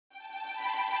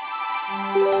Good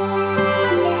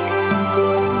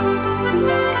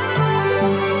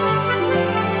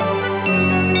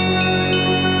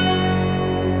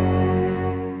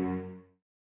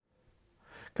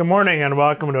morning and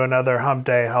welcome to another Hump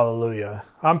Day Hallelujah.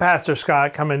 I'm Pastor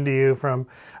Scott coming to you from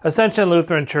Ascension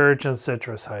Lutheran Church in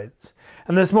Citrus Heights.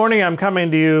 And this morning I'm coming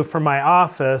to you from my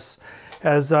office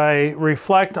as I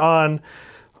reflect on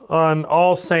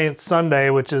All Saints Sunday,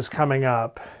 which is coming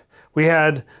up. We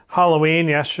had Halloween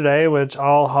yesterday, which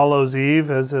All Hallows Eve,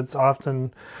 as it's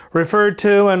often referred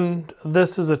to, and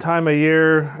this is a time of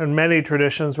year in many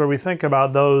traditions where we think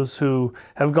about those who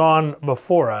have gone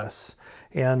before us.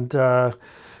 And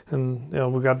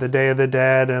we've got the Day of the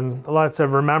Dead and lots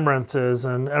of remembrances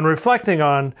and reflecting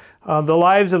on the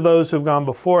lives of those who have gone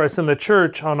before us. In the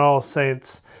church on All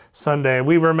Saints Sunday,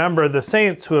 we remember the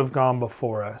saints who have gone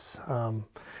before us.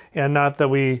 And not that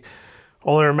we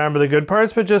only remember the good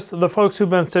parts, but just the folks who've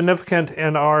been significant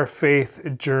in our faith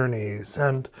journeys.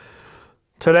 And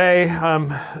today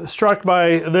I'm struck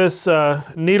by this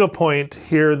needlepoint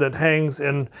here that hangs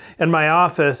in my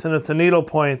office, and it's a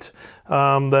needlepoint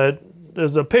that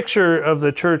there's a picture of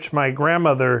the church my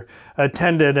grandmother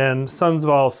attended in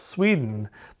Sundsvall, Sweden,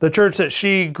 the church that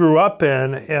she grew up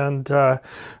in, and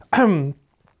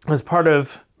as part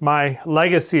of my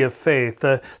legacy of faith,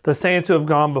 the saints who have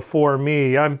gone before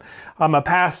me. I'm a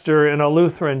pastor in a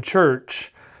Lutheran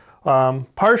church,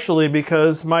 partially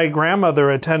because my grandmother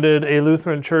attended a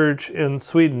Lutheran church in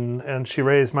Sweden, and she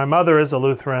raised my mother as a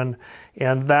Lutheran,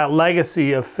 and that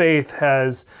legacy of faith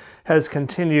has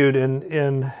continued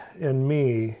in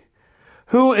me.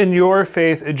 Who in your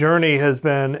faith journey has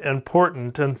been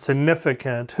important and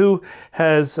significant? Who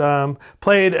has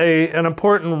played an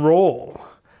important role?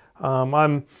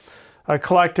 I'm a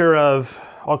collector of,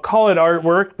 I'll call it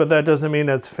artwork, but that doesn't mean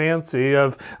it's fancy,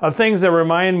 of things that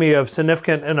remind me of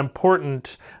significant and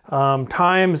important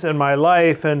times in my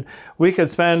life. And we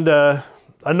could spend a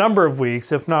number of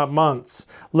weeks, if not months,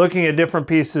 looking at different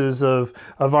pieces of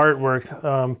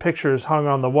artwork, pictures hung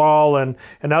on the wall, and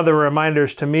other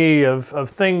reminders to me of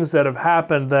things that have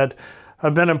happened that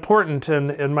have been important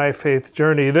in my faith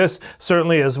journey. This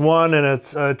certainly is one, and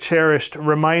it's a cherished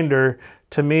reminder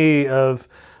to me of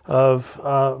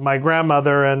my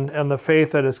grandmother and the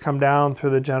faith that has come down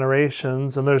through the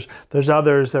generations. And there's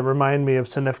others that remind me of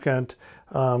significant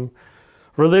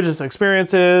religious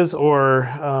experiences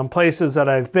or places that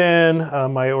I've been,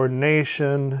 my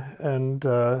ordination and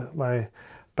my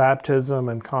baptism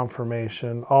and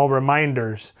confirmation, all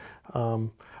reminders.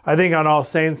 I think on All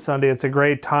Saints Sunday, it's a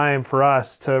great time for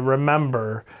us to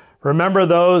remember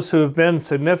those who have been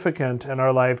significant in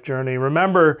our life journey,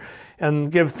 remember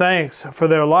and give thanks for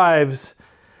their lives,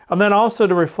 and then also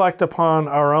to reflect upon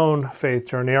our own faith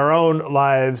journey, our own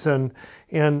lives, and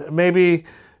maybe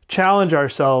challenge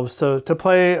ourselves to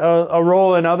play a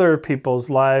role in other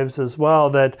people's lives as well,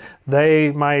 that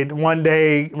they might one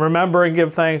day remember and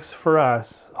give thanks for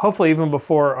us, hopefully even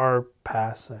before our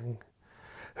passing.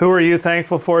 Who are you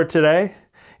thankful for today?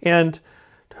 And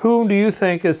who do you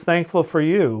think is thankful for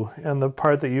you and the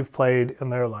part that you've played in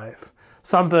their life?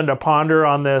 Something to ponder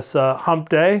on this Hump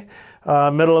Day,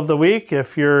 middle of the week.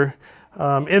 If you're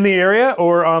in the area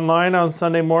or online on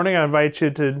Sunday morning, I invite you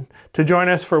to join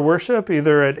us for worship,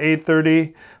 either at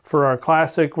 8:30 for our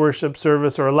classic worship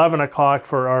service or 11 o'clock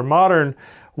for our modern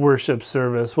worship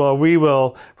service. Well, we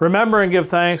will remember and give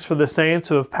thanks for the saints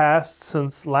who have passed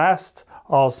since last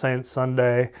All Saints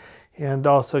Sunday, and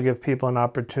also give people an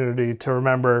opportunity to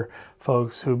remember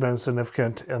folks who've been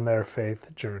significant in their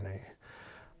faith journey.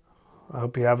 I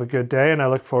hope you have a good day, and I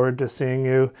look forward to seeing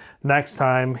you next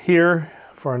time here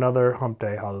for another Hump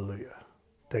Day Hallelujah.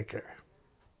 Take care.